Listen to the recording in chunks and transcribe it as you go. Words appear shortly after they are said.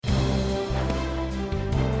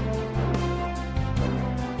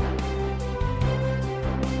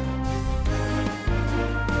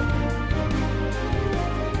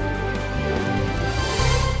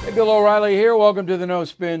Bill O'Reilly here. Welcome to the No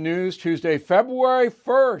Spin News. Tuesday, February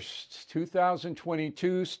 1st,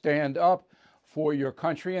 2022. Stand up for your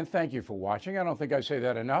country, and thank you for watching. I don't think I say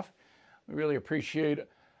that enough. We really appreciate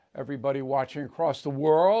everybody watching across the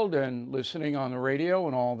world and listening on the radio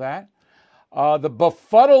and all that. The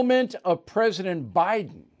befuddlement of President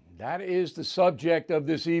Biden. That is the subject of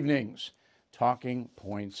this evening's Talking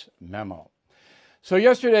Points memo. So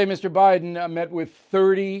yesterday, Mr. Biden met with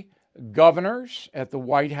 30 governors at the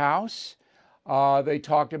White House. They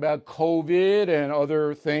talked about COVID and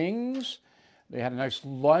other things. They had a nice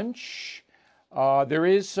lunch. There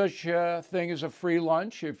is such a thing as a free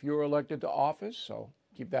lunch if you're elected to office, so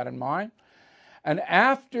keep that in mind. And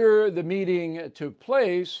after the meeting took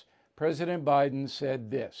place, President Biden said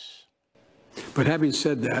this. But having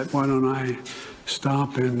said that, why don't I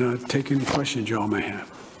stop and take any questions y'all may have?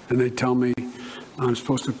 And they tell me I'm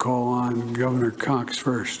supposed to call on Governor Cox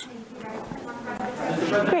first.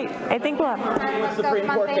 Great. I think we'll have Supreme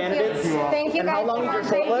Court candidates. Thank you guys. And how long is your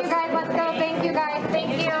short list? Thank you guys. Let's go. Thank you guys.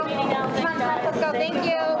 Thank you. Come on, let's go. Thank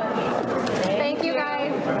you. Thank you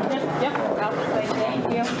guys.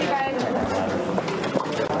 Thank you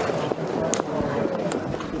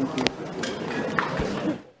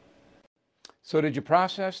guys. So did you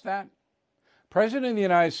process that? President of the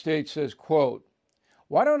United States says, quote,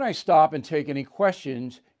 "Why don't I stop and take any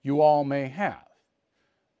questions you all may have?"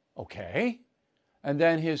 Okay. And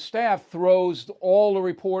then his staff throws all the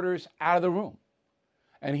reporters out of the room.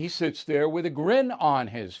 And he sits there with a grin on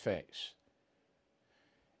his face.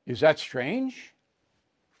 Is that strange?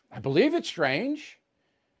 I believe it's strange.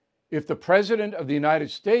 If the President of the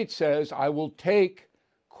United States says, "I will take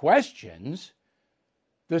questions,"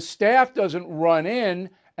 the staff doesn't run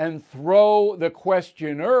in and throw the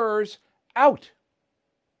questioners out.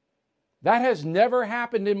 That has never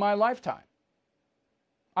happened in my lifetime.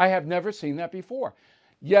 I have never seen that before.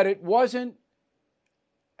 Yet it wasn't,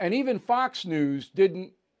 and even Fox News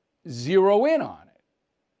didn't zero in on it.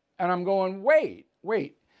 And I'm going, wait.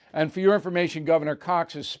 And for your information, Governor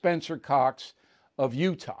Cox is Spencer Cox of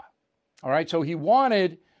Utah. All right, so he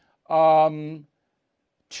wanted to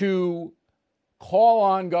call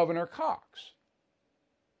on Governor Cox,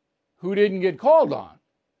 who didn't get called on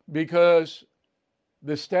because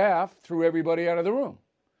the staff threw everybody out of the room.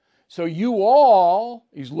 So you all,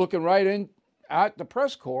 he's looking right in at the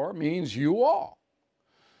press corps, means you all.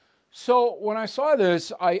 So when I saw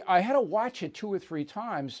this, I had to watch it 2 or 3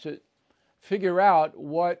 times to figure out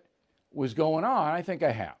what was going on. I think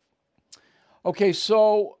I have. Okay,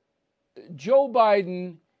 so Joe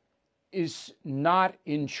Biden is not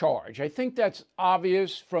in charge. I think that's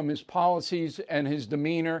obvious from his policies and his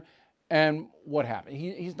demeanor and what happened.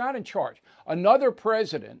 He's not in charge. Another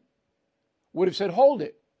president would have said, hold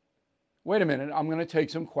it. Wait a minute, I'm going to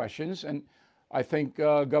take some questions, and I think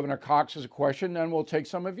Governor Cox has a question, and we'll take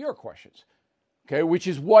some of your questions. Okay, which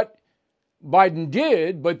is what Biden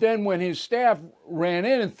did, but then when his staff ran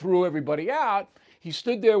in and threw everybody out, he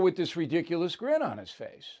stood there with this ridiculous grin on his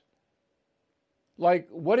face. Like,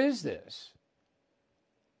 what is this?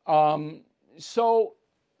 So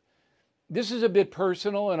this is a bit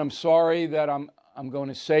personal, and I'm sorry that I'm going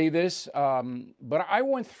to say this, but I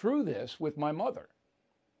went through this with my mother.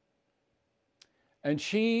 And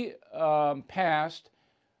she passed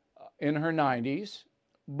in her 90s,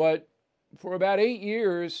 but for about 8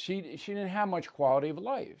 years, she didn't have much quality of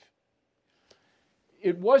life.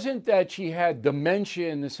 It wasn't that she had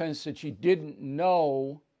dementia in the sense that she didn't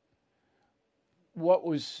know what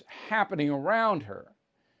was happening around her,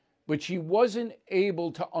 but she wasn't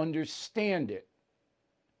able to understand it.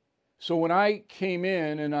 So when I came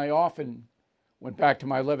in, and I often went back to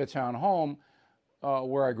my Levittown home,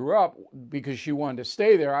 where I grew up, because she wanted to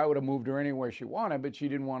stay there, I would have moved her anywhere she wanted, but she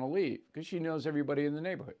didn't want to leave because she knows everybody in the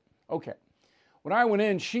neighborhood. Okay. When I went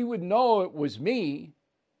in, she would know it was me,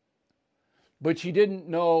 but she didn't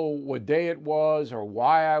know what day it was or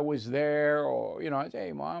why I was there, or, I'd say,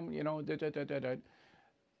 hey, Mom,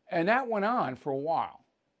 And that went on for a while,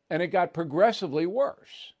 and it got progressively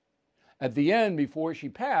worse. At the end, before she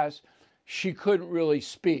passed, she couldn't really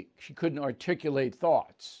speak. She couldn't articulate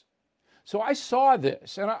thoughts. So I saw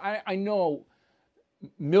this, and I know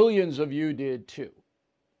millions of you did too,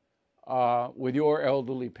 with your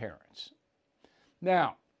elderly parents.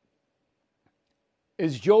 Now,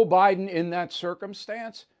 is Joe Biden in that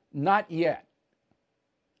circumstance? Not yet,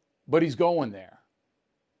 but he's going there.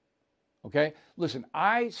 Okay? Listen,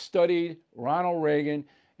 I studied Ronald Reagan.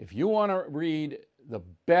 If you want to read the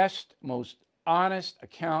best, most honest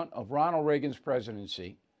account of Ronald Reagan's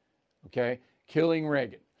presidency, okay, Killing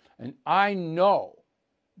Reagan. And I know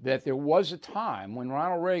that there was a time when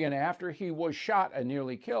Ronald Reagan, after he was shot and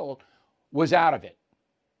nearly killed, was out of it.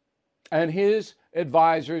 And his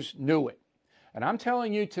advisors knew it. And I'm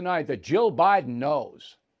telling you tonight that Jill Biden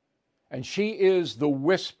knows. And she is the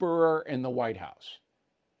whisperer in the White House.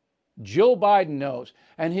 Jill Biden knows.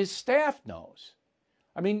 And his staff knows.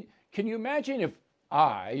 I mean, can you imagine if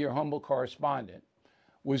I, your humble correspondent,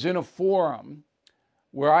 was in a forum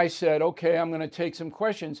where I said, okay, I'm going to take some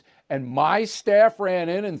questions, and my staff ran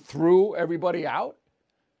in and threw everybody out?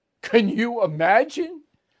 Can you imagine?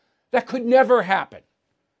 That could never happen.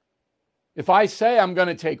 If I say I'm going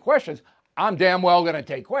to take questions, I'm damn well going to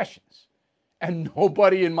take questions. And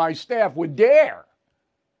nobody in my staff would dare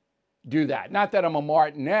do that. Not that I'm a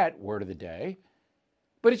martinet, word of the day,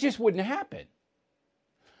 but it just wouldn't happen.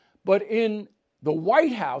 But in the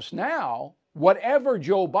White House now, whatever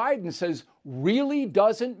Joe Biden says really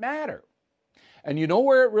doesn't matter. And you know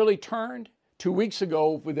where it really turned? 2 weeks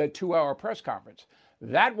ago with that 2-hour press conference.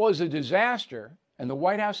 That was a disaster, and the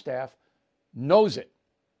White House staff knows it.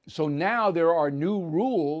 So now there are new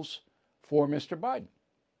rules for Mr. Biden.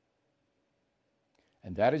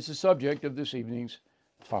 And that is the subject of this evening's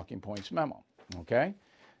Talking Points memo, okay?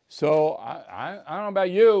 So I don't know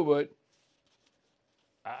about you, but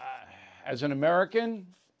as an American,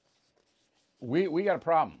 we got a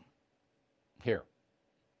problem here.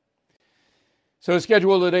 So the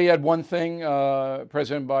schedule today had one thing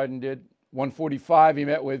President Biden did. 1:45, he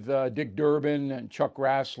met with Dick Durbin and Chuck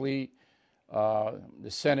Grassley, the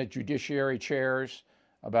Senate Judiciary chairs,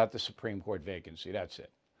 about the Supreme Court vacancy. That's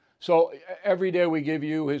it. So every day we give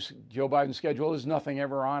you his Joe Biden schedule. There's nothing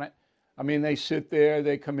ever on it. I mean, they sit there,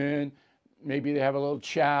 they come in, maybe they have a little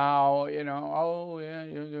chow, you know, oh,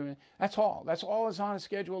 yeah. That's all. That's all that's on his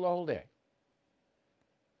schedule the whole day.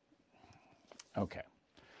 Okay.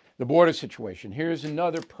 The border situation. Here's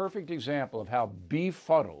another perfect example of how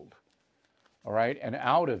befuddled, all right, and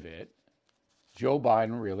out of it Joe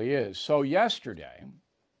Biden really is. So yesterday,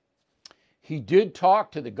 he did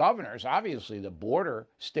talk to the governors, obviously the border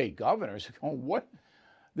state governors, going, what?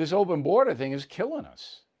 This open border thing is killing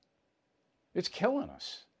us. It's killing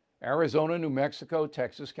us. Arizona, New Mexico,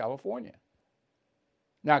 Texas, California.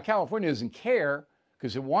 Now, California doesn't care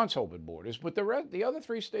because it wants open borders, but the other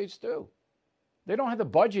 3 states do. They don't have the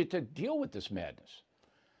budget to deal with this madness.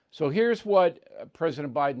 So here's what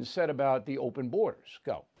President Biden said about the open borders.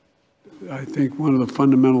 Go. I think one of the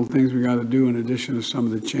fundamental things we got to do, in addition to some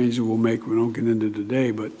of the changes we'll make, we don't get into today,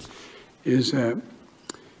 but is that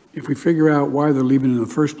if we figure out why they're leaving in the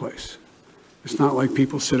first place, it's not like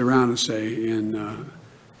people sit around and say in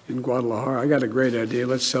Guadalajara, I got a great idea.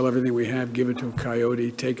 Let's sell everything we have, give it to a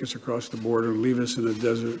coyote, take us across the border, leave us in a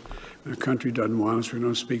desert. The country doesn't want us. We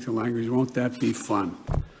don't speak the language. Won't that be fun?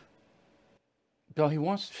 Bill, he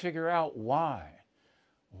wants to figure out why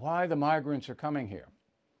the migrants are coming here.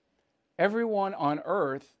 Everyone on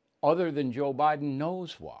earth other than Joe Biden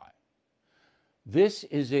knows why. This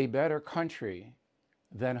is a better country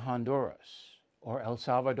than Honduras or El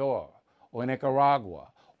Salvador or Nicaragua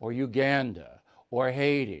or Uganda or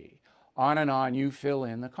Haiti. On and on, you fill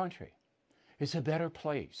in the country. It's a better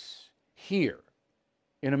place here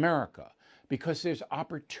in America because there's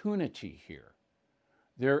opportunity here.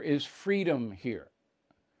 There is freedom here.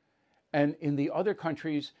 And in the other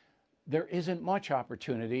countries, there isn't much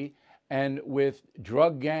opportunity. And with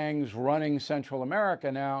drug gangs running Central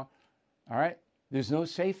America now, all right, there's no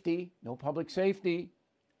safety, no public safety.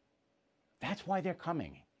 That's why they're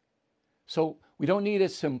coming. So we don't need a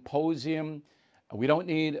symposium. We don't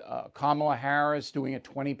need Kamala Harris doing a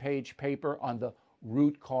 20-page paper on the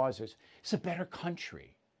root causes. It's a better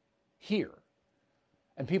country here.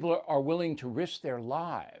 And people are willing to risk their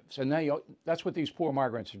lives. And that's what these poor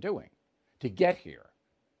migrants are doing, to get here.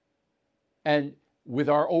 And with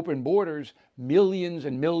our open borders, millions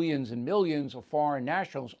and millions and millions of foreign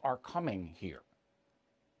nationals are coming here.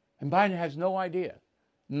 And Biden has no idea.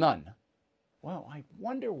 None. Well, I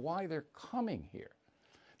wonder why they're coming here.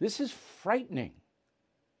 This is frightening.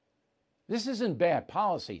 This isn't bad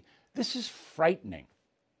policy. This is frightening.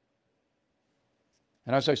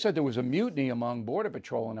 And as I said, there was a mutiny among Border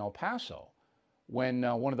Patrol in El Paso when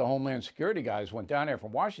one of the Homeland Security guys went down there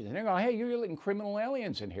from Washington. They're going, hey, you're letting criminal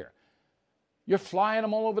aliens in here. You're flying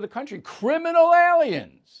them all over the country. Criminal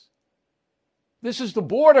aliens. This is the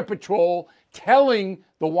Border Patrol telling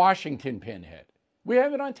the Washington pinhead. We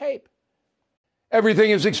have it on tape.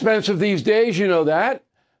 Everything is expensive these days, you know that.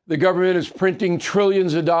 The government is printing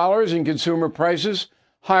trillions of dollars and consumer prices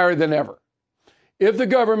higher than ever. If the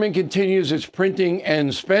government continues its printing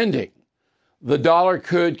and spending, the dollar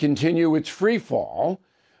could continue its free fall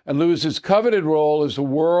and lose its coveted role as the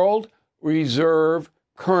world reserve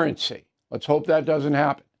currency. Let's hope that doesn't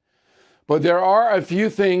happen. But there are a few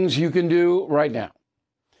things you can do right now.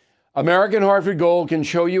 American Hartford Gold can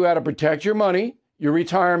show you how to protect your money, your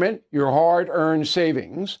retirement, your hard-earned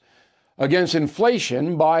savings against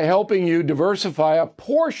inflation by helping you diversify a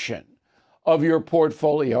portion of your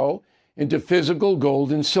portfolio into physical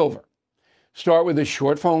gold and silver. Start with a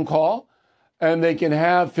short phone call, and they can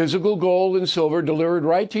have physical gold and silver delivered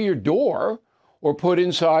right to your door or put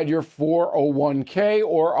inside your 401k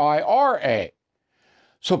or IRA.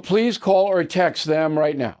 So please call or text them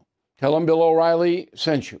right now. Tell them Bill O'Reilly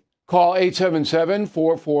sent you. Call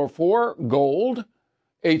 877-444-GOLD,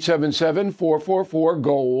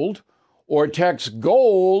 877-444-GOLD, or text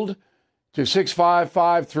GOLD to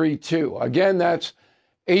 65532. Again, that's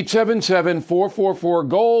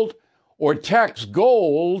 877-444-GOLD, or text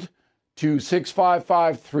GOLD to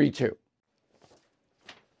 65532.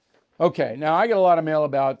 Okay, now I get a lot of mail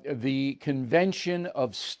about the Convention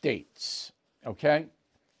of States, okay?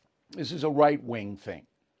 This is a right-wing thing.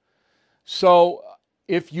 So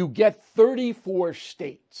if you get 34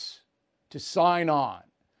 states to sign on,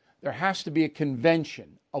 there has to be a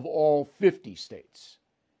convention of all 50 states,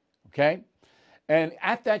 okay? And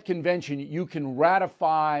at that convention, you can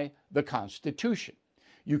ratify the Constitution.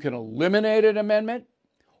 You can eliminate an amendment,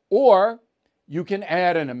 or you can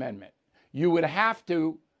add an amendment. You would have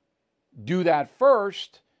to do that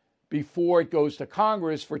first before it goes to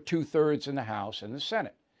Congress for 2/3 in the House and the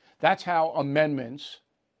Senate. That's how amendments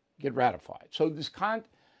get ratified. So this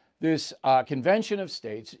Convention of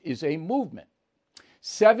States is a movement.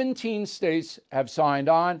 17 states have signed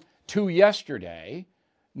on, 2 yesterday,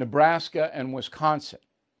 Nebraska and Wisconsin.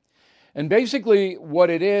 And basically what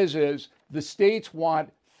it is the states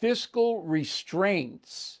want fiscal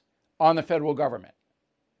restraints on the federal government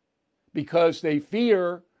because they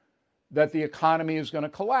fear that the economy is going to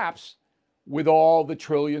collapse with all the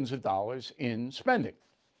trillions of dollars in spending.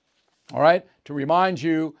 All right, to remind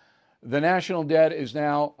you, the national debt is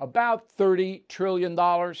now about $30 trillion,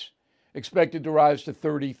 expected to rise to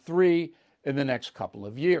 33 in the next couple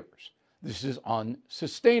of years. This is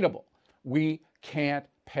unsustainable. We can't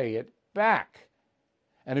pay it back.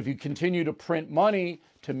 And if you continue to print money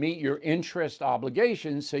to meet your interest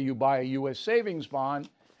obligations, say you buy a U.S. savings bond,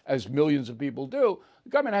 as millions of people do, the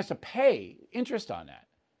government has to pay interest on that.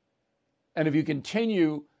 And if you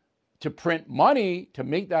continue to print money to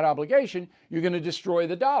meet that obligation, you're going to destroy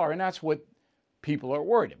the dollar. And that's what people are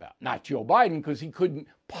worried about. Not Joe Biden, because he couldn't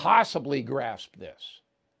possibly grasp this.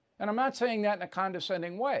 And I'm not saying that in a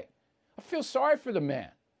condescending way. I feel sorry for the man,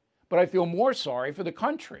 but I feel more sorry for the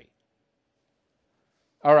country.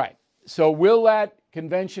 All right, so will that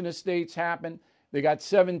Convention of States happen? They got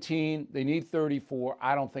 17, they need 34.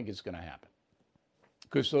 I don't think it's going to happen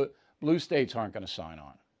because the blue states aren't going to sign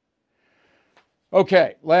on.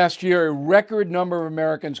 Okay, last year, a record number of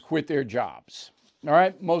Americans quit their jobs. All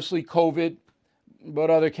right, mostly COVID, but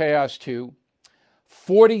other chaos too.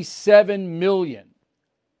 47 million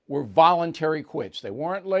were voluntary quits. They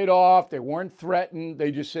weren't laid off, they weren't threatened,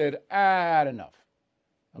 they just said, I had enough.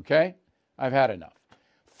 Okay, I've had enough.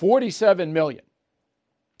 47 million.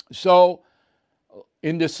 So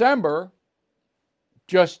in December,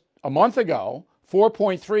 just a month ago,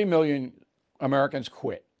 4.3 million Americans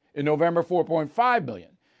quit. In November, 4.5 million.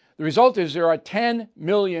 The result is there are 10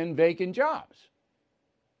 million vacant jobs.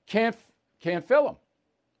 Can't fill them.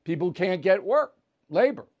 People can't get work,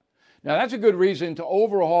 labor. Now, that's a good reason to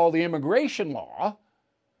overhaul the immigration law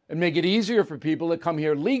and make it easier for people to come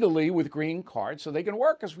here legally with green cards so they can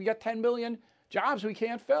work, because we got 10 million jobs we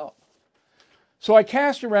can't fill. So I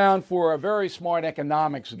cast around for a very smart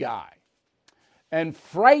economics guy. And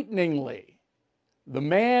frighteningly, the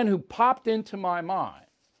man who popped into my mind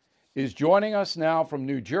is joining us now from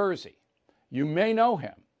New Jersey. You may know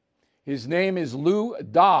him. His name is Lou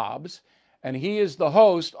Dobbs, and he is the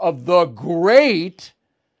host of the great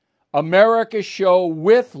America Show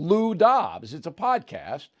with Lou Dobbs. It's a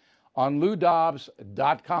podcast on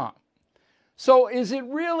LouDobbs.com. So is it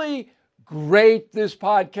really great, this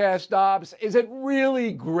podcast, Dobbs? Is it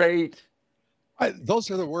really great? Those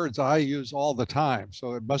are the words I use all the time,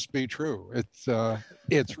 so it must be true.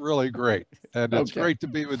 It's really great, and it's great to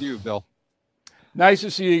be with you, Bill. Nice to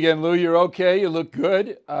see you again, Lou. You're okay. You look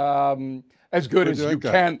good. As good as you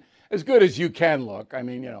can. As good as you can look. I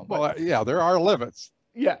mean, you know. Well, yeah, there are limits.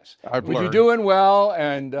 Yes, but you're doing well,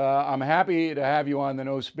 and I'm happy to have you on the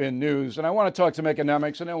No Spin News. And I want to talk some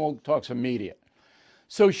economics, and then we'll talk some media.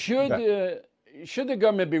 So should the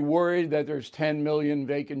government be worried that there's 10 million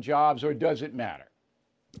vacant jobs, or does it matter?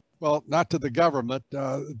 Well, not to the government.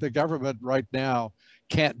 The government right now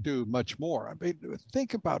can't do much more. I mean,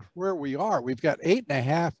 think about where we are. We've got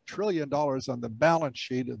 $8.5 trillion on the balance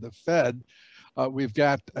sheet of the Fed. We've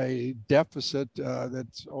got a deficit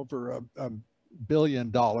that's over $1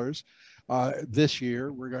 billion. This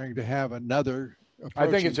year, we're going to have another. I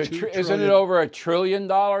think it's isn't it over $1 trillion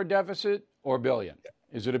deficit or billion?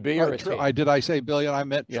 Is it a B or a T? Did I say billion? I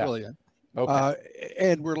meant trillion. Okay.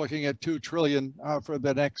 And we're looking at $2 trillion for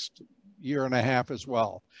the next year and a half as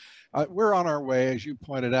well. We're on our way, as you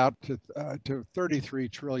pointed out, to $33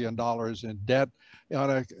 trillion in debt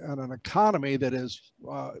on an economy that is,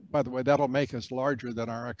 by the way, that'll make us larger than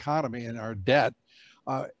our economy and our debt.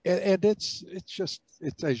 And it's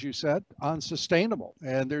as you said, unsustainable.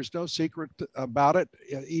 And there's no secret about it.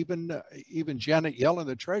 Even Janet Yellen,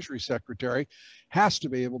 the Treasury Secretary, has to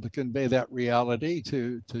be able to convey that reality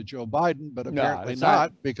to Joe Biden, but apparently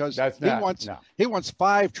not, because he wants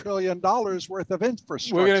 $5 trillion worth of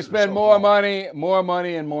infrastructure. We're going to spend more money,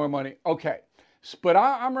 and more money. Okay, but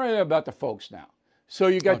I'm writing about the folks now. So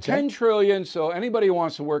you got 10 trillion. So anybody who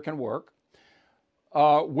wants to work can work.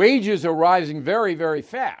 Wages are rising very, very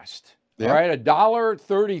fast. Yeah. All right,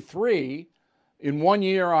 $1.33 in 1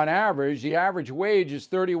 year on average. The average wage is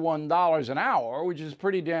 $31 an hour, which is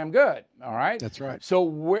pretty damn good. All right, that's right. So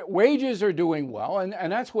wages are doing well,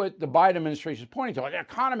 and that's what the Biden administration is pointing to. Like, the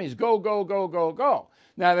economy is go, go, go, go, go.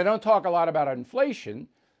 Now, they don't talk a lot about inflation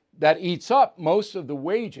that eats up most of the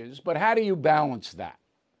wages, but how do you balance that?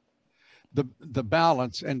 The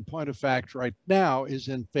balance, and point of fact right now, is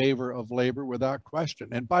in favor of labor without question.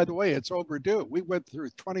 And by the way, it's overdue. We went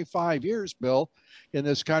through 25 years, Bill, in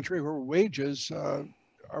this country where wages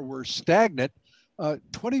were stagnant.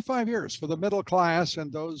 25 years for the middle class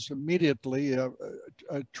and those immediately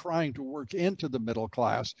trying to work into the middle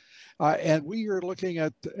class. And we are looking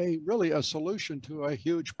at really a solution to a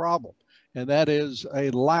huge problem. And that is a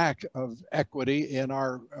lack of equity in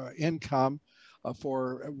our income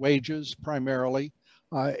for wages primarily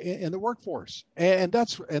in the workforce. And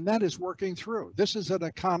that is working through. This is an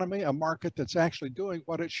economy, a market that's actually doing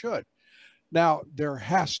what it should. Now, there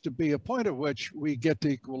has to be a point at which we get to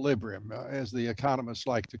equilibrium, as the economists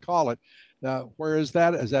like to call it. Where is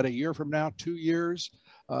that? Is that a year from now, 2 years?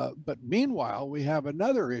 But meanwhile, we have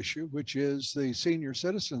another issue, which is the senior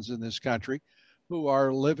citizens in this country who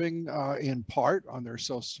are living in part on their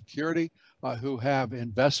Social Security, who have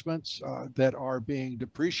investments that are being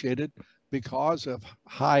depreciated because of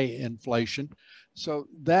high inflation. So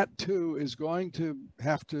that too is going to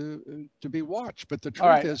have to be watched. But the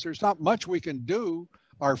truth is there's not much we can do,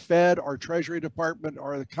 our Fed, our Treasury Department,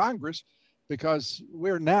 or the Congress, because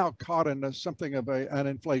we're now caught in something of an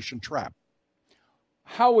inflation trap.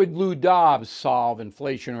 How would Lou Dobbs solve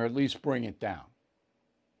inflation, or at least bring it down?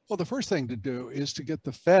 Well, the first thing to do is to get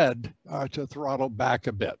the Fed to throttle back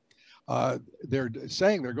a bit. They're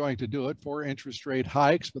saying they're going to do it for interest rate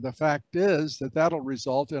hikes, but the fact is that that'll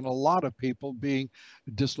result in a lot of people being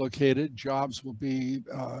dislocated. Jobs will be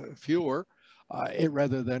fewer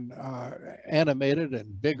rather than animated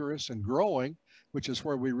and vigorous and growing, which is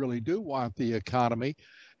where we really do want the economy.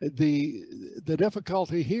 The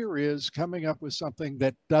difficulty here is coming up with something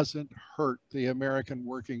that doesn't hurt the American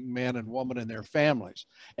working man and woman and their families.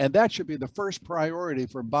 And that should be the first priority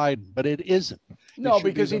for Biden, but it isn't. No,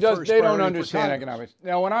 because they don't understand economics.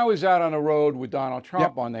 Now, when I was out on the road with Donald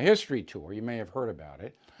Trump on the history tour, you may have heard about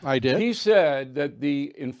it. I did. He said that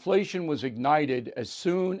the inflation was ignited as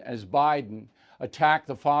soon as Biden attacked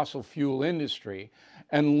the fossil fuel industry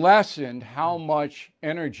and lessened how much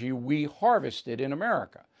energy we harvested in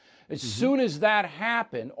America. As soon as that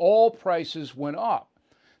happened, all prices went up.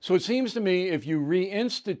 So it seems to me if you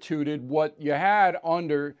reinstituted what you had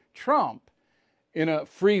under Trump in a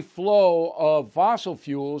free flow of fossil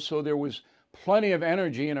fuels, so there was plenty of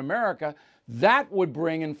energy in America, that would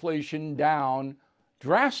bring inflation down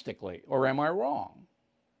drastically. Or am I wrong?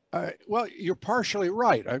 Well, you're partially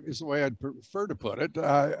right, is the way I'd prefer to put it.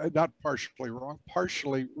 Not partially wrong,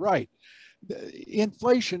 partially right.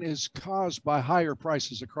 Inflation is caused by higher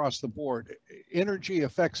prices across the board. Energy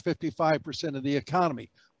affects 55% of the economy.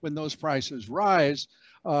 When those prices rise,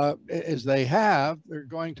 as they have, they're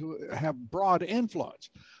going to have broad influence.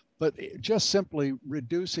 But just simply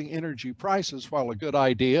reducing energy prices, while a good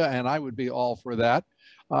idea, and I would be all for that,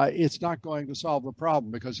 it's not going to solve the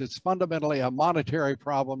problem because it's fundamentally a monetary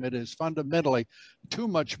problem. It is fundamentally too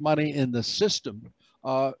much money in the system.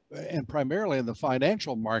 And primarily in the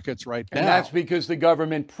financial markets right now. And that's because the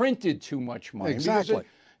government printed too much money. Exactly.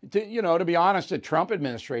 To be honest, the Trump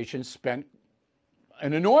administration spent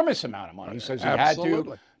an enormous amount of money. He says he had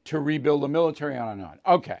to rebuild the military, on and on.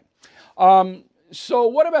 Okay. So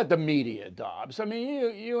what about the media, Dobbs? I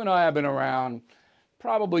mean, you and I have been around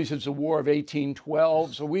probably since the War of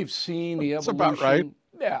 1812, so we've seen the evolution, That's about right.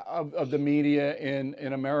 Yeah, of the media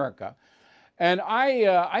in America, and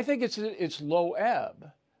I think it's low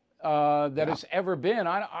ebb that it's ever been.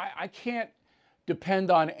 I can't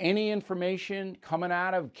depend on any information coming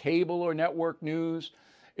out of cable or network news.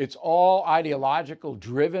 It's all ideological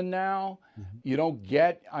driven now. You don't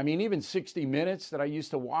get, I mean, even 60 Minutes that I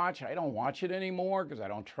used to watch, I don't watch it anymore because I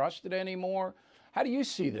don't trust it anymore. How do you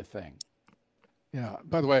see the thing? Yeah,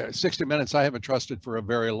 by the way, 60 Minutes I haven't trusted for a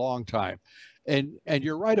very long time. And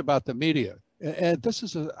you're right about the media. And this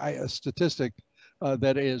is a statistic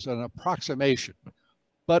that is an approximation.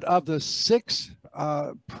 But of the 6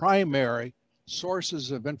 primary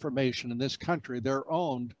sources of information in this country, they're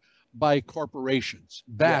owned by corporations,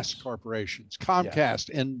 vast corporations, Comcast,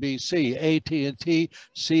 NBC, AT&T,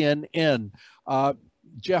 CNN,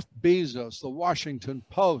 Jeff Bezos, the Washington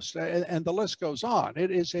Post, and the list goes on.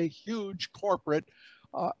 It is a huge corporate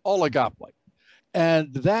oligopoly.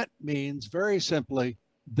 And that means very simply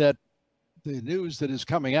that the news that is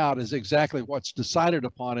coming out is exactly what's decided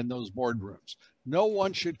upon in those boardrooms. No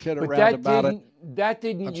one should kid around about it. That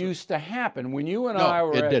didn't used to happen. When you and I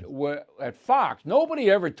were at Fox, nobody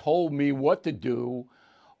ever told me what to do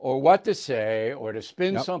or what to say or to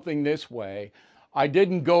spin something this way. I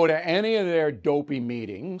didn't go to any of their dopey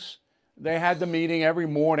meetings. They had the meeting every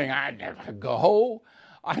morning. I'd never go.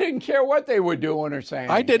 I didn't care what they were doing or saying.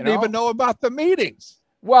 I didn't even know about the meetings.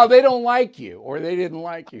 Well, they don't like you, or they didn't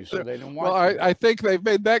like you, so they didn't watch you. I think they've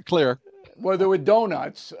made that clear. Well, there were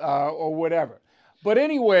donuts or whatever. But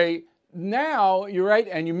anyway, now you're right,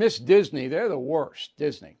 and you miss Disney. They're the worst,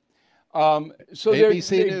 Disney. So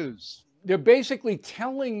ABC News. They're basically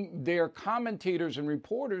telling their commentators and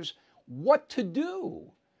reporters what to do.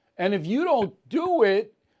 And if you don't do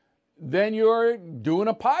it, then you're doing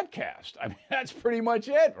a podcast. I mean, that's pretty much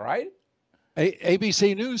it, right?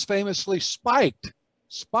 ABC News famously spiked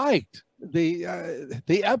the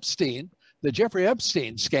Jeffrey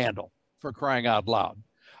Epstein scandal, for crying out loud.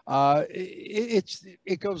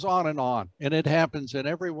 It goes on, and it happens in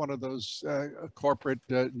every one of those corporate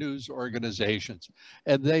news organizations.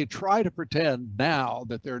 And they try to pretend now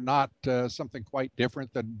that they're not something quite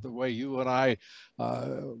different than the way you and I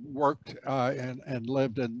worked and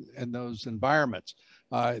lived in those environments.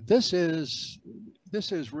 This is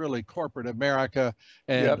really corporate America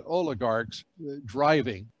and oligarchs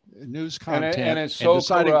driving news content and it's so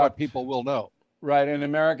deciding corrupt. what people will know. Right, and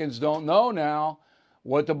Americans don't know now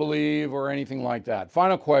what to believe or anything like that.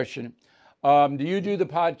 Final question. Do you do the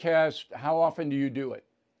podcast? How often do you do it?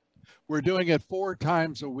 We're doing it 4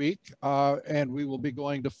 times a week, and we will be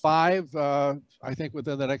going to 5, I think,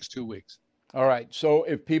 within the next 2 weeks. All right. So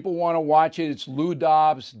if people want to watch it, it's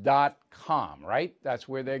LouDobbs.com, right? That's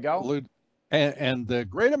where they go? And the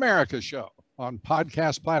Great America Show on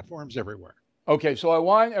podcast platforms everywhere. Okay, so I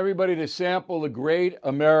want everybody to sample the Great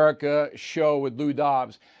America Show with Lou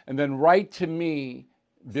Dobbs and then write to me,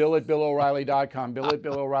 Bill@BillO'Reilly.com,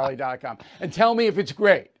 Bill@BillO'Reilly.com, and tell me if it's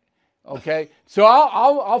great. Okay, so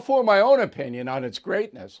I'll form my own opinion on its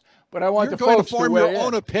greatness, but I want You're the going folks to form your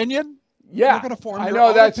own opinion? Yeah, You're going to form I your know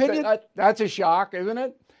own opinion? that's a shock, isn't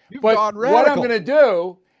it? You've but gone what I'm radical. going to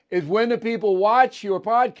do is when the people watch your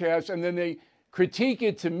podcast and then they critique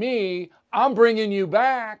it to me, I'm bringing you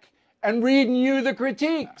back and reading you the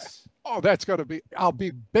critiques. Oh, that's going to be, I'll be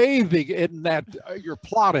bathing in that, your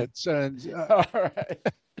plaudits. And,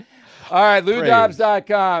 All right,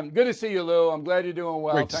 LouDobbs.com. Good to see you, Lou. I'm glad you're doing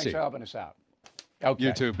well. Thanks for helping us out. Okay.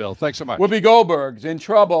 You too, Bill. Thanks so much. Whoopi Goldberg's in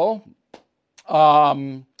trouble.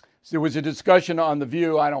 There was a discussion on The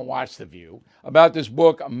View, I don't watch The View, about this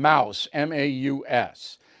book, Maus,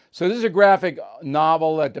 M-A-U-S. So this is a graphic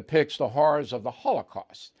novel that depicts the horrors of the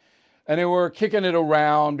Holocaust. And they were kicking it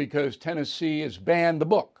around because Tennessee has banned the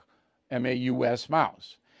book, M-A-U-S,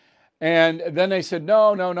 Maus. And then they said,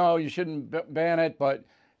 no, you shouldn't ban it, but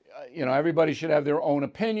everybody should have their own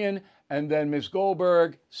opinion. And then Ms.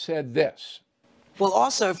 Goldberg said this. Well,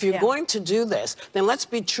 also, if you're going to do this, then let's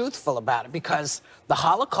be truthful about it, because the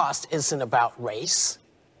Holocaust isn't about race.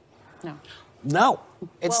 No,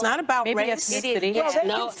 it's not about race. It is. It's, Well, they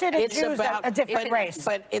no, consider it's Jews about a different race.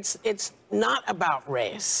 But it's not about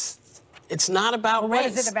race. It's not about race. What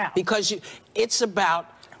is it about? Because it's about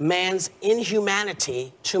man's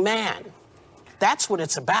inhumanity to man. That's what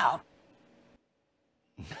it's about.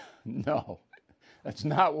 No, that's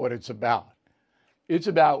not what it's about. It's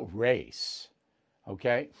about race.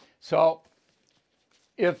 Okay? So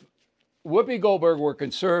if Whoopi Goldberg were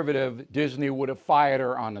conservative, Disney would have fired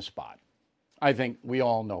her on the spot. I think we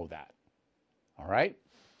all know that. All right?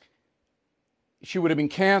 she would have been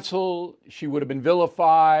canceled. She would have been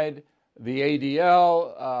vilified. The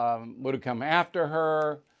ADL would have come after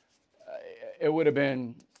her. It would have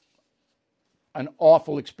been an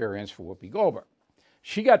awful experience for Whoopi Goldberg.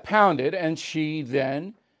 She got pounded, and she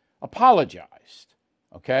then apologized,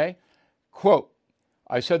 okay? Quote,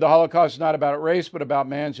 I said the Holocaust is not about race, but about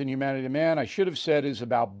man's inhumanity to man. I should have said is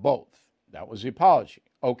about both. That was the apology.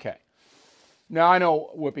 Okay. Now, I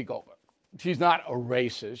know Whoopi Goldberg. She's not a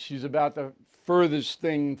racist. She's about the furthest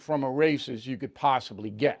thing from a racist you could possibly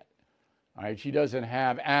get. All right? She doesn't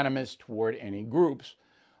have animus toward any groups,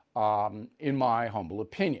 in my humble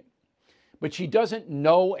opinion. But she doesn't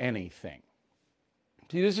know anything.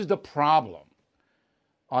 See, this is the problem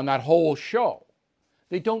on that whole show.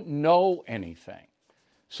 They don't know anything.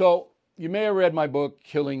 So you may have read my book,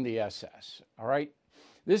 Killing the SS, all right?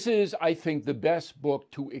 This is, I think, the best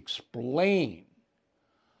book to explain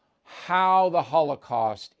how the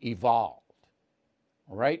Holocaust evolved,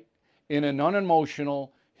 all right? In an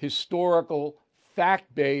unemotional, historical,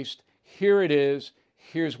 fact-based, here it is,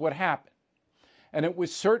 here's what happened. And it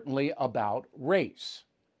was certainly about race.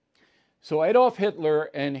 So Adolf Hitler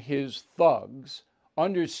and his thugs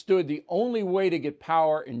understood the only way to get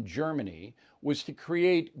power in Germany was to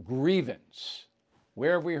create grievance.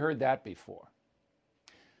 Where have we heard that before?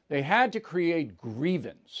 They had to create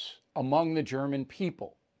grievance among the German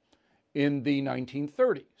people in the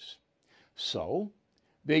 1930s. So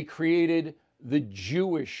they created the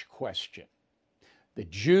Jewish question. The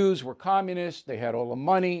Jews were communists, they had all the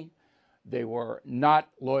money, they were not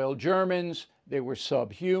loyal Germans, they were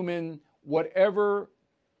subhuman, whatever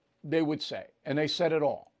they would say. And they said it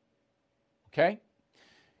all. Okay?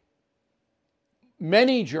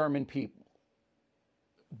 Many German people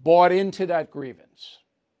bought into that grievance.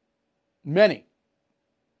 Many.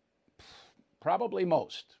 Probably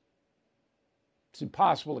most. It's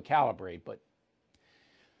impossible to calibrate, but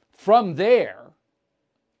from there,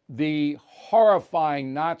 the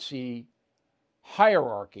horrifying Nazi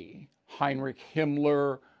hierarchy, Heinrich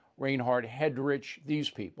Himmler, Reinhard Heydrich,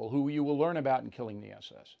 these people, who you will learn about in Killing the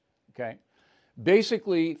SS, okay,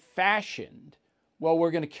 basically fashioned, well,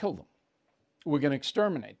 we're going to kill them. We're going to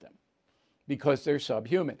exterminate them because they're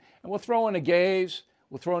subhuman. And we'll throw in the gays,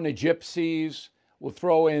 we'll throw in the gypsies, we'll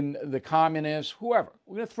throw in the communists, whoever.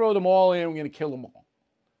 We're going to throw them all in, we're going to kill them all,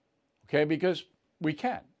 okay, because we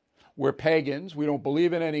can. We're pagans. We don't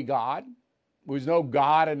believe in any God. There was no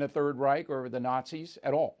God in the Third Reich or the Nazis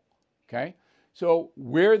at all, okay? So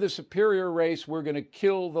we're the superior race. We're going to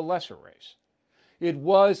kill the lesser race. It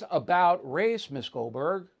was about race, Miss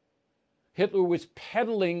Goldberg. Hitler was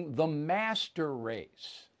peddling the master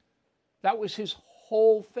race. That was his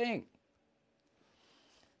whole thing.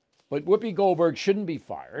 But Whoopi Goldberg shouldn't be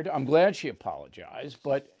fired. I'm glad she apologized.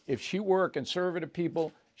 But if she were a conservative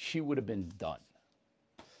people, she would have been done.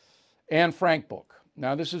 Anne Frank book.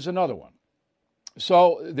 Now, this is another one.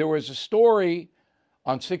 So there was a story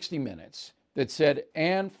on 60 Minutes that said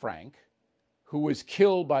Anne Frank, who was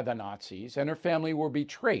killed by the Nazis, and her family were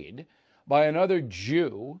betrayed by another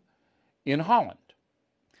Jew in Holland.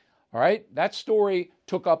 All right? That story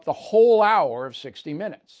took up the whole hour of 60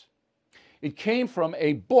 Minutes. It came from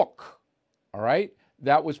a book, all right,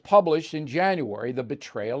 that was published in January, The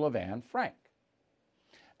Betrayal of Anne Frank.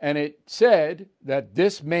 And it said that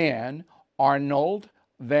this man, Arnold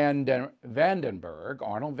Vandenberg,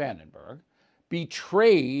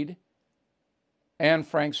 betrayed Anne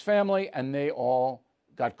Frank's family, and they all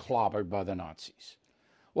got clobbered by the Nazis.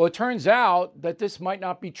 Well, it turns out that this might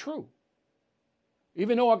not be true,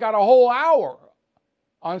 even though I got a whole hour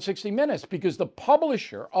on 60 Minutes, because the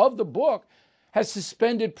publisher of the book has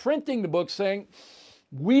suspended printing the book, saying,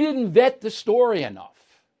 we didn't vet the story enough.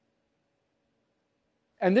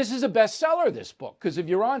 And this is a bestseller, this book, because if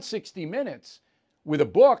you're on 60 Minutes with a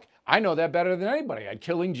book, I know that better than anybody. I had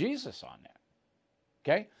Killing Jesus on that.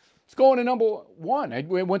 Okay? It's going to number 1. It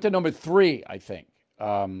went to number 3, I think.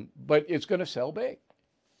 But it's going to sell big.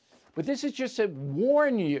 But this is just to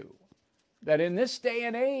warn you that in this day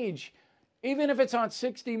and age, even if it's on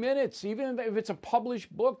 60 Minutes, even if it's a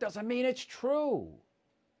published book, doesn't mean it's true.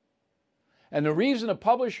 And the reason the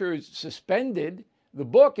publisher is suspended the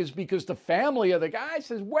book is because the family of the guy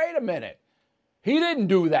says, wait a minute, he didn't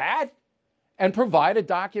do that, and provide a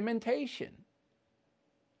documentation.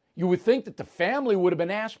 You would think that the family would have been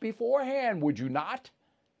asked beforehand, would you not?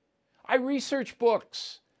 I research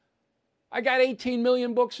books. I got 18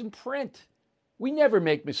 million books in print. We never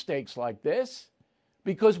make mistakes like this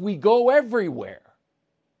because we go everywhere.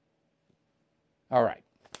 All right.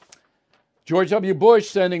 George W. Bush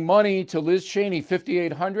sending money to Liz Cheney,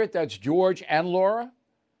 $5,800. That's George and Laura.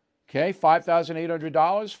 Okay,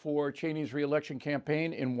 $5,800 for Cheney's reelection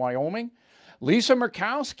campaign in Wyoming. Lisa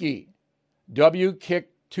Murkowski, W,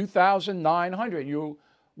 kicked $2,900. You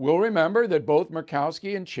will remember that both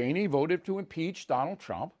Murkowski and Cheney voted to impeach Donald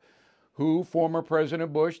Trump, who former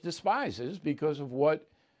President Bush despises because of what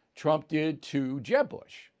Trump did to Jeb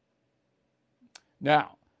Bush.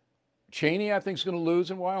 Now, Cheney, I think, is going to lose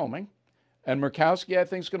in Wyoming, and Murkowski, I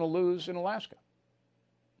think, is going to lose in Alaska.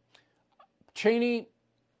 Cheney,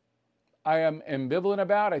 I am ambivalent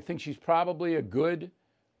about. I think she's probably a good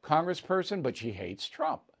congressperson, but she hates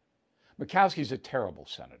Trump. Murkowski's a terrible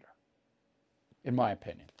senator, in my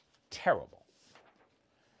opinion. Terrible.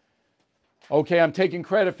 Okay, I'm taking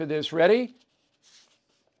credit for this. Ready?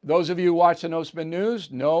 Those of you who watch the No Spin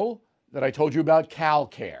News know that I told you about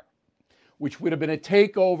CalCare, which would have been a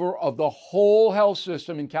takeover of the whole health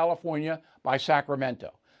system in California by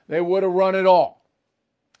Sacramento. They would have run it all.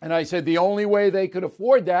 And I said the only way they could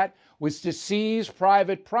afford that was to seize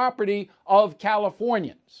private property of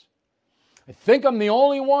Californians. I think I'm the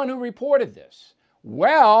only one who reported this.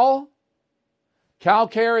 Well,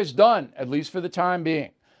 CalCare is done, at least for the time being.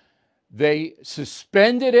 They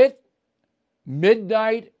suspended it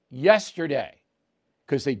midnight yesterday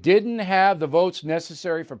because they didn't have the votes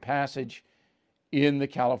necessary for passage in the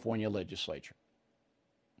California legislature.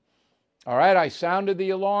 All right, I sounded the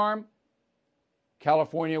alarm.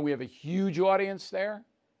 California, we have a huge audience there.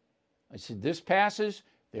 I said, this passes,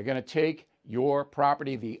 they're going to take your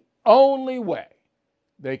property the only way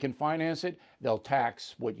they can finance it. They'll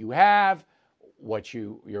tax what you have,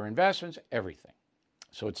 your investments, everything.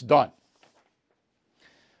 So it's done.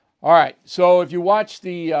 All right, so if you watch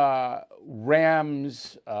the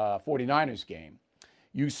Rams 49ers game,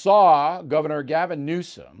 you saw Governor Gavin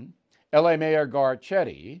Newsom, LA Mayor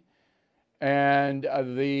Cheney, and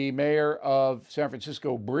the mayor of San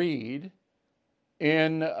Francisco, Breed,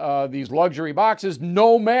 in these luxury boxes,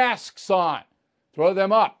 no masks on. Throw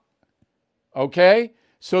them up. Okay?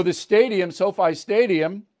 So the stadium, SoFi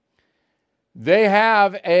Stadium, they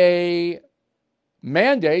have a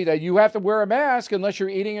mandate that you have to wear a mask unless you're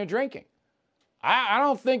eating and drinking. I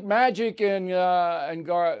don't think Magic and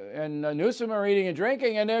Newsom are eating and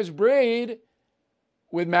drinking, and there's Breed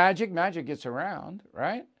with Magic. Magic gets around,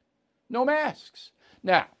 right? No masks.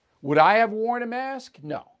 Now, would I have worn a mask?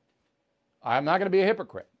 No. I'm not going to be a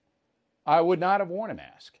hypocrite. I would not have worn a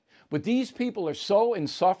mask. But these people are so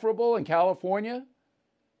insufferable in California.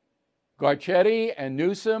 Garcetti and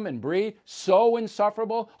Newsom and Breed, so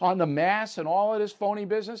insufferable on the mask and all of this phony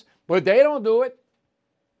business, but they don't do it.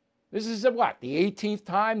 This is what, the 18th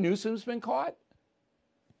time Newsom's been caught?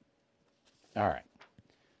 All right.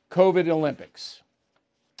 COVID Olympics.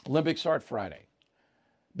 Olympics start Friday.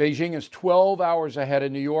 Beijing is 12 hours ahead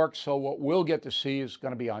of New York, so what we'll get to see is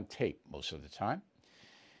going to be on tape most of the time.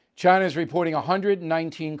 China is reporting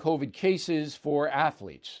 119 COVID cases for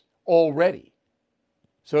athletes already.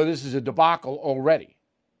 So this is a debacle already.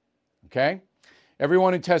 Okay?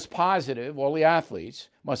 Everyone who tests positive, all the athletes,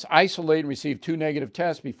 must isolate and receive 2 negative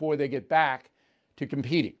tests before they get back to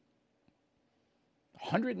competing.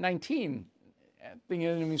 119, that thing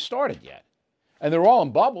hasn't even started yet. And they're all in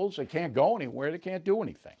bubbles. They can't go anywhere. They can't do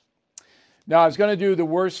anything. Now, I was going to do the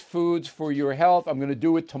worst foods for your health. I'm going to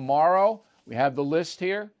do it tomorrow. We have the list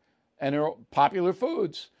here, and they're popular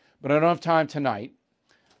foods, but I don't have time tonight.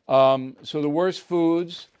 So the worst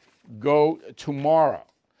foods go tomorrow.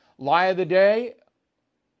 Lie of the day,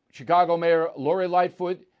 Chicago Mayor Lori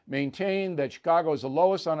Lightfoot maintained that Chicago is the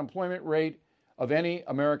lowest unemployment rate of any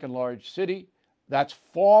American large city. That's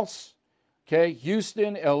false. Okay,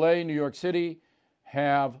 Houston, LA, New York City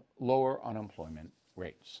have lower unemployment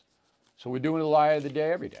rates. So we're doing the lie of the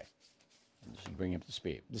day every day. Just to bring you up to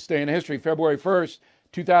speed. This day in history, February 1st,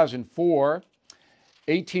 2004,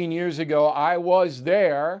 18 years ago, I was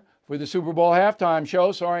there for the Super Bowl halftime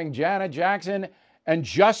show starring Janet Jackson and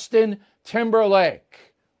Justin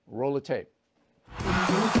Timberlake. Roll the tape.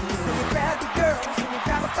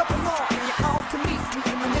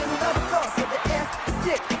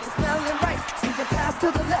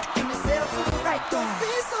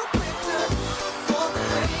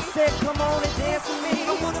 Come on and dance with me.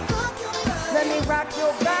 Let me rock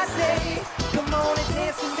your body. Come on and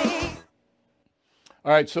dance with me.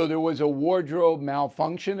 All right, so there was a wardrobe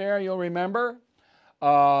malfunction there, you'll remember.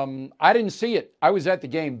 I didn't see it. I was at the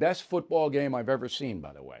game. Best football game I've ever seen,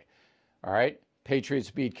 by the way. All right,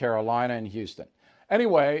 Patriots beat Carolina and Houston.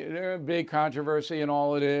 Anyway, there's a big controversy and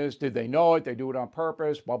all it is. Did they know it? They do it on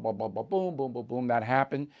purpose. Blah, blah, blah, blah, boom, boom, boom, boom. That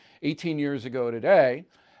happened 18 years ago today.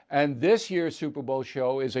 And this year's Super Bowl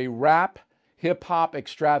show is a rap hip-hop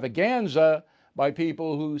extravaganza by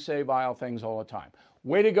people who say vile things all the time.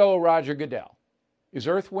 Way to go, Roger Goodell. Is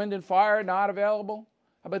Earth, Wind, and Fire not available?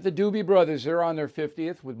 How about the Doobie Brothers? They're on their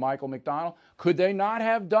 50th with Michael McDonald. Could they not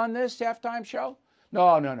have done this halftime show?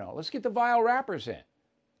 No. Let's get the vile rappers in.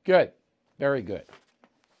 Good. Very good.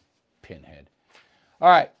 Pinhead. All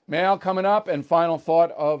right. Mail coming up and final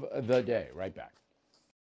thought of the day. Right back.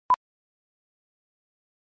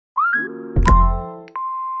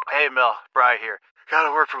 Hey, Mel. Bri here.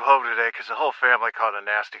 Gotta work from home today because the whole family caught a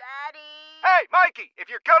nasty. Daddy! Hey, Mikey! If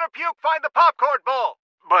you're gonna puke, find the popcorn bowl!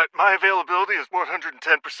 But my availability is 110%.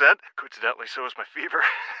 Coincidentally, so is my fever.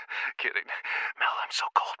 Kidding. Mel, I'm so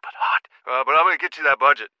cold but hot. But I'm gonna get you that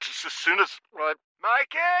budget just as soon as...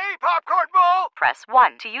 Mikey! Popcorn bowl! Press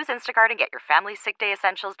 1 to use Instacart and get your family's sick day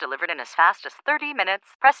essentials delivered in as fast as 30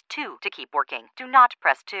 minutes. Press 2 to keep working. Do not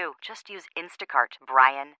press 2. Just use Instacart,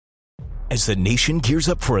 Brian. As the nation gears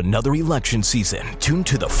up for another election season, tune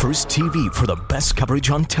to the First TV for the best coverage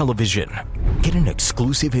on television. Get an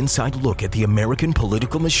exclusive inside look at the American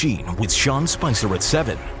political machine with Sean Spicer at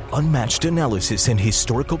 7. Unmatched analysis and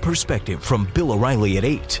historical perspective from Bill O'Reilly at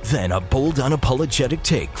 8. Then a bold, unapologetic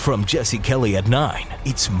take from Jesse Kelly at 9.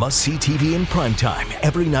 It's must-see TV in primetime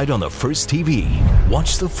every night on the First TV.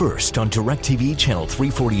 Watch The First on DirecTV Channel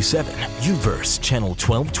 347, UVerse Channel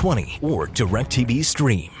 1220, or DirecTV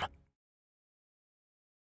Stream.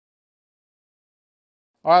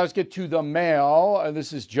 All right, let's get to the mail.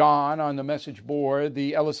 This is John on the message board.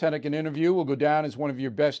 The Ellis Hennigan interview will go down as one of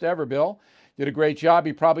your best ever, Bill. Did a great job.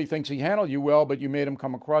 He probably thinks he handled you well, but you made him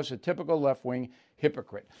come across a typical left-wing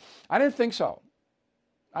hypocrite. I didn't think so.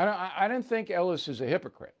 I didn't think Ellis is a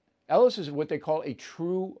hypocrite. Ellis is what they call a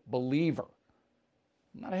true believer,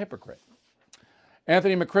 not a hypocrite.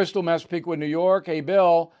 Anthony McChrystal, Massapequa, New York. Hey,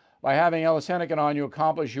 Bill, by having Ellis Hennigan on, you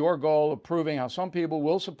accomplish your goal of proving how some people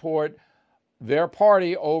will support their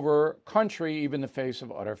party over country, even in the face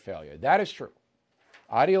of utter failure. That is true.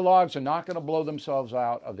 Ideologues are not going to blow themselves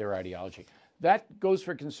out of their ideology. That goes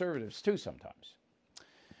for conservatives, too, sometimes.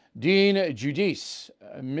 Dean Judice,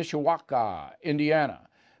 Mishawaka, Indiana.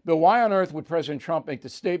 Bill, why on earth would President Trump make the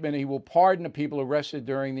statement he will pardon the people arrested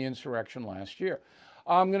during the insurrection last year?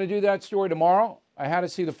 I'm going to do that story tomorrow. I had to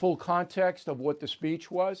see the full context of what the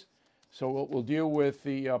speech was. So we'll deal with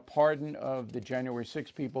the pardon of the January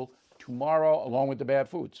 6 people tomorrow, along with the bad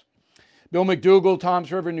foods. Bill McDougall,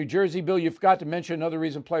 Toms River, New Jersey. Bill, you forgot to mention another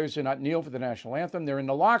reason players do not kneel for the national anthem. They're in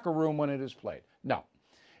the locker room when it is played. No.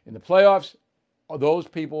 In the playoffs, those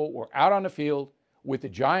people were out on the field with the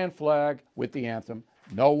giant flag, with the anthem.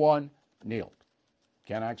 No one kneeled.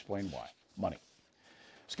 Can I explain why? Money.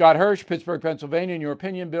 Scott Hirsch, Pittsburgh, Pennsylvania. In your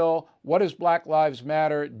opinion, Bill, what has Black Lives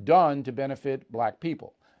Matter done to benefit black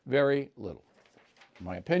people? Very little. In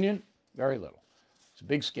my opinion, very little. It's a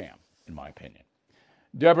big scam, in my opinion.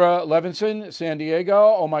 Deborah Levinson, San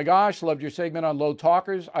Diego. Oh my gosh, loved your segment on low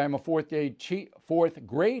talkers. I am a fourth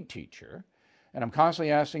grade teacher, and I'm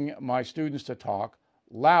constantly asking my students to talk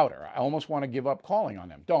louder. I almost want to give up calling on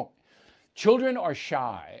them. Don't. Children are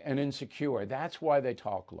shy and insecure. That's why they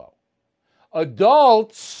talk low.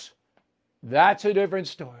 Adults, that's a different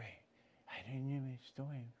story. I didn't hear my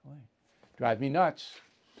story. Drive me nuts.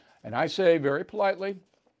 And I say very politely,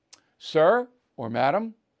 sir or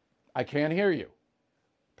madam, I can't hear you.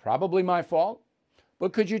 Probably my fault,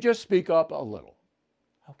 but could you just speak up a little?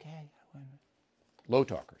 Okay. Low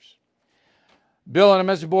talkers. Bill, on a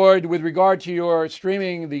message board, with regard to your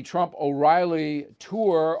streaming the Trump O'Reilly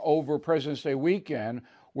tour over President's Day weekend,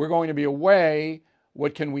 we're going to be away.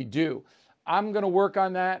 What can we do? I'm going to work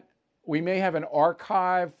on that. We may have an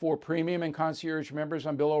archive for premium and concierge members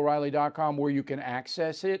on BillO'Reilly.com where you can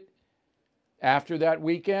access it after that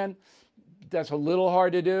weekend. That's a little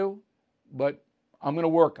hard to do, but I'm going to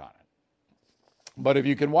work on it. But if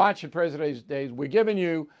you can watch it President's Day, we're giving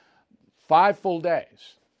you 5 full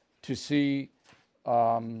days to see,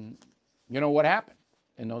 what happened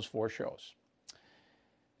in those 4 shows.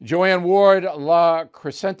 Joanne Ward, La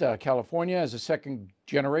Crescenta, California, as a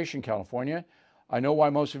second-generation California. I know why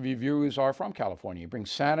most of you viewers are from California. You bring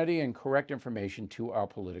sanity and correct information to our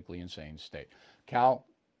politically insane state. Cal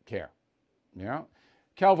care.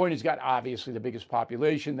 California's got obviously the biggest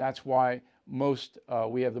population. That's why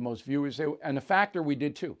we have the most viewers there. And the factor we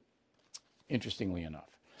did too, interestingly enough.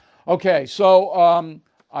 Okay, so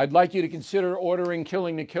I'd like you to consider ordering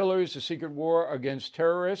Killing the Killers, The Secret War Against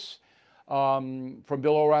Terrorists from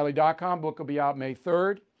BillO'Reilly.com. Book will be out May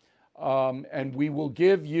 3rd. And we will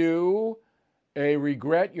give you a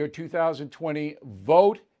regret your 2020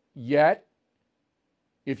 vote yet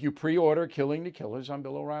if you pre-order Killing the Killers on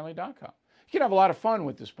BillO'Reilly.com. You can have a lot of fun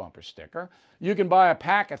with this bumper sticker. You can buy a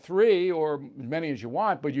pack of 3 or as many as you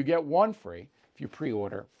want, but you get 1 free if you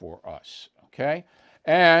pre-order for us, okay?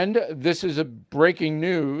 And this is a breaking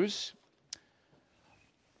news.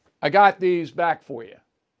 I got these back for you.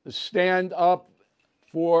 The Stand Up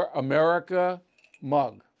for America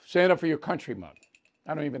mug. Stand Up for Your Country mug.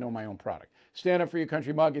 I don't even know my own product. Stand Up for Your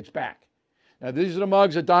Country mug, it's back. Now, these are the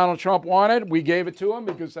mugs that Donald Trump wanted. We gave it to him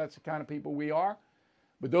because that's the kind of people we are.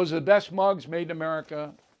 But those are the best mugs made in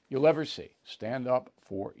America you'll ever see. Stand up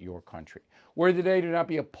for your country. Word of the day, do not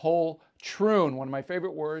be a poltroon. One of my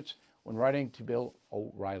favorite words when writing to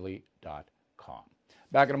BillO'Reilly.com.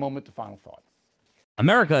 Back in a moment, the final thought.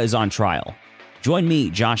 America is on trial. Join me,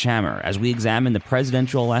 Josh Hammer, as we examine the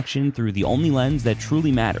presidential election through the only lens that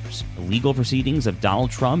truly matters, the legal proceedings of Donald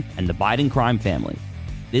Trump and the Biden crime family.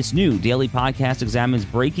 This new daily podcast examines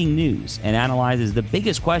breaking news and analyzes the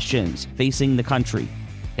biggest questions facing the country.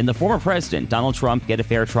 Can the former president, Donald Trump, get a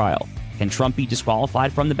fair trial? Can Trump be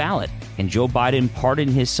disqualified from the ballot? Can Joe Biden pardon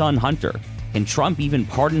his son, Hunter? Can Trump even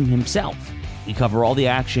pardon himself? We cover all the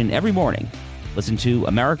action every morning. Listen to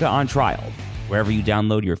America on Trial, wherever you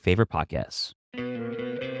download your favorite podcasts.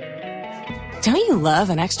 Don't you love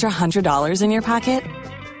an extra $100 in your pocket?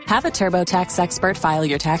 Have a TurboTax expert file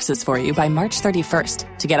your taxes for you by March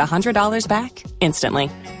 31st to get $100 back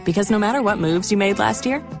instantly. Because no matter what moves you made last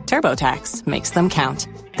year, TurboTax makes them count.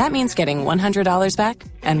 That means getting $100 back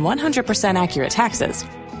and 100% accurate taxes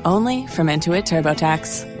only from Intuit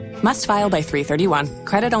TurboTax. Must file by 3/31.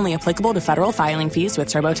 Credit only applicable to federal filing fees with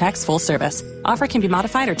TurboTax full service. Offer can be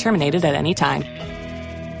modified or terminated at any time.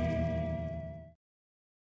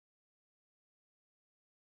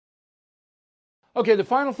 Okay, the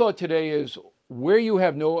final thought today is where you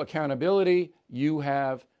have no accountability, you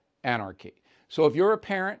have anarchy. So if you're a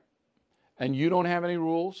parent and you don't have any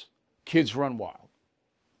rules, kids run wild,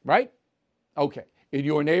 right? Okay, in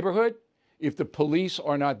your neighborhood, if the police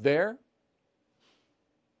are not there,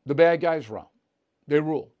 the bad guys run. They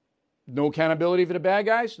rule. No accountability for the bad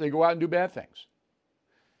guys, they go out and do bad things.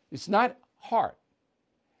 It's not hard.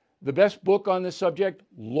 The best book on this subject,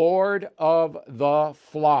 Lord of the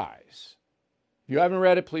Flies. If you haven't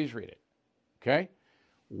read it, please read it, okay?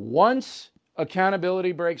 Once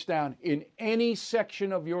accountability breaks down in any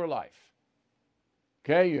section of your life,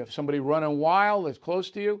 okay, you have somebody running wild that's close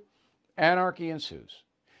to you, anarchy ensues.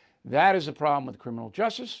 That is the problem with criminal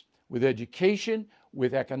justice, with education,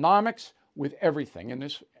 with economics, with everything. And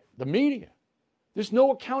the media, there's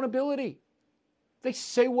no accountability. They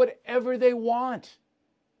say whatever they want,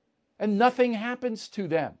 and nothing happens to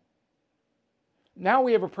them. Now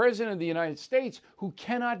we have a president of the United States who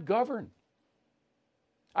cannot govern.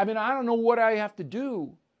 I mean, I don't know what I have to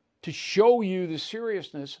do to show you the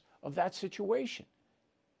seriousness of that situation.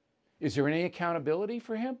 Is there any accountability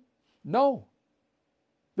for him? No.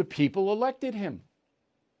 The people elected him.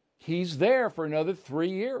 He's there for another 3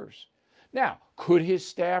 years. Now, could his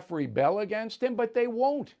staff rebel against him? But they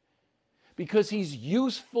won't, because he's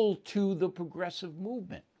useful to the progressive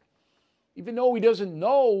movement. Even though he doesn't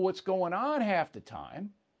know what's going on half the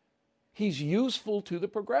time, he's useful to the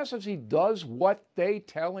progressives. He does what they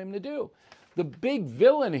tell him to do. The big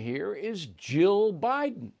villain here is Jill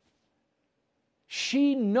Biden.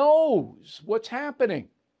 She knows what's happening.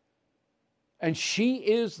 And she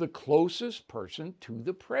is the closest person to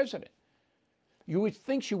the president. You would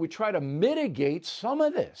think she would try to mitigate some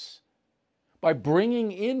of this by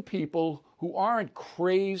bringing in people who aren't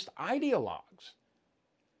crazed ideologues.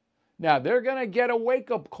 Now, they're going to get a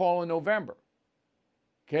wake-up call in November.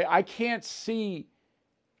 Okay, I can't see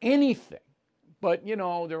anything, but, you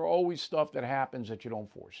know, there are always stuff that happens that you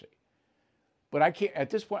don't foresee. But at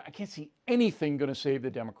this point, I can't see anything going to save the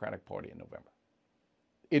Democratic Party in November.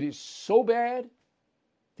 It is so bad,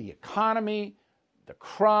 the economy, the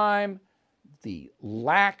crime, the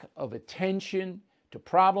lack of attention to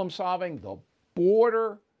problem solving, the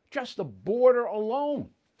border, just the border alone.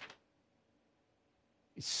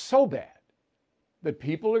 It's so bad that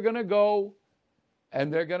people are going to go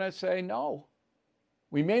and they're going to say, no,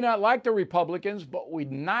 we may not like the Republicans, but we're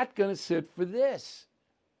not going to sit for this.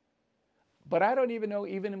 But I don't even know,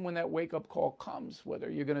 even when that wake-up call comes,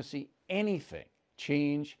 whether you're going to see anything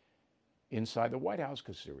change inside the White House,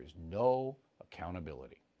 because there is no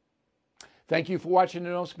accountability. Thank you for watching the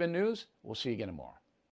No Spin News. We'll see you again tomorrow.